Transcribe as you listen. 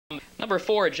Number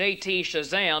 4, JT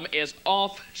Shazam, is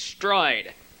off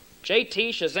stride. JT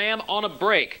Shazam on a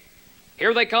break.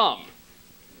 Here they come.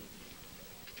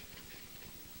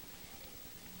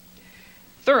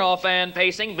 Thoroughfan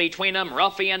pacing between them.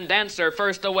 Ruffian Dancer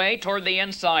first away toward the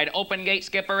inside. Open Gate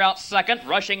Skipper out second.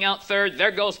 Rushing out third. There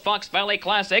goes Fox Valley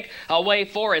Classic. Away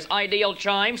 4 is Ideal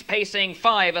Chimes. Pacing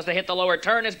 5 as they hit the lower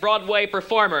turn is Broadway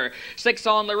Performer. 6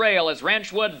 on the rail is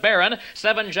Ranchwood Baron.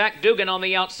 7 Jack Dugan on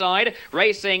the outside.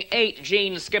 Racing 8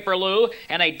 Gene Skipperloo.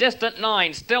 And a distant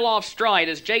 9 still off stride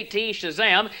is JT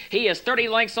Shazam. He is 30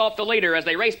 lengths off the leader as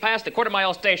they race past the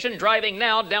quarter-mile station. Driving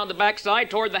now down the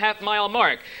backside toward the half-mile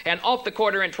mark. And off the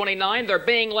quarter in 29, they're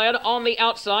being led on the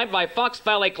outside by Fox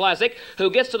Valley Classic,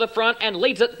 who gets to the front and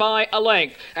leads it by a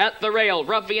length. At the rail,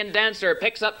 Ruffian Dancer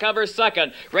picks up cover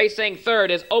second. Racing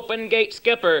third is Open Gate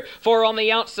Skipper. 4 on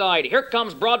the outside. Here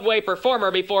comes Broadway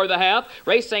Performer before the half.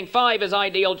 Racing 5 is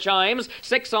Ideal Chimes.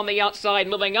 6 on the outside.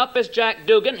 Moving up is Jack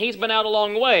Dugan. He's been out a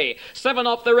long way. 7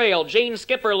 off the rail, Gene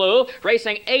Skipperloo.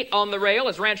 Racing 8 on the rail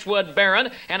is Ranchwood Baron.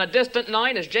 And a distant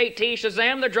 9 is JT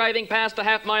Shazam. They're driving past the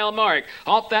half-mile mark.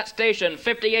 Off that station,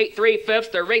 58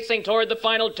 3/5. They're racing toward the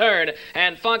final turn,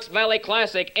 and Fox Valley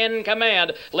Classic in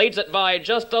command leads it by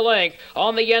just a length.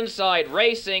 On the inside,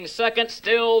 racing second,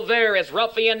 still there is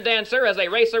Ruffian Dancer as they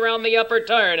race around the upper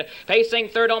turn. Pacing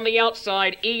third on the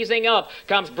outside, easing up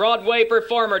comes Broadway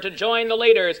Performer to join the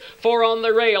leaders. 4 on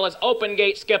the rail is Open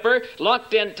Gate Skipper,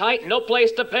 locked in tight, no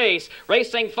place to pace.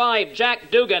 Racing 5,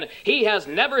 Jack Dugan. He has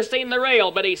never seen the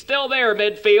rail, but he's still there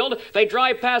midfield. They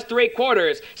drive past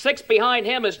 3/4. 6 behind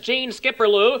him is Gene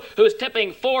Skipperloo, who's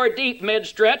tipping 4 deep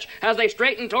mid-stretch as they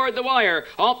straighten toward the wire.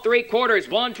 Off 3/4,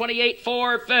 128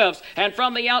 4/5. And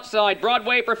from the outside,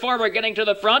 Broadway Performer getting to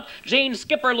the front. Gene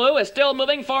Skipperloo is still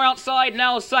moving far outside,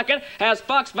 now second, as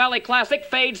Fox Valley Classic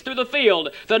fades through the field.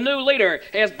 The new leader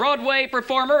is Broadway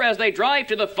Performer as they drive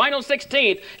to the final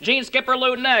 16th. Gene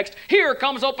Skipperloo next. Here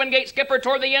comes Open Gate Skipper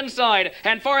toward the inside,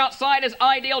 and far outside is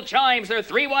Ideal Chimes. They're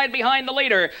 3 wide behind the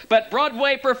leader, but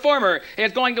Broadway Performer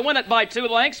is going to win it by 2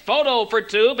 lengths. Photo for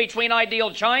 2 between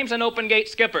Ideal Chimes and Open Gate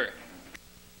Skipper.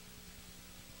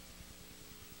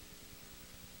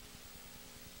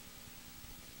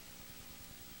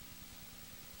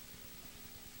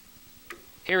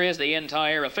 Here is the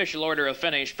entire official order of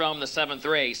finish from the 7th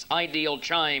race. Ideal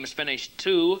Chimes finished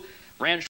 2. Ranch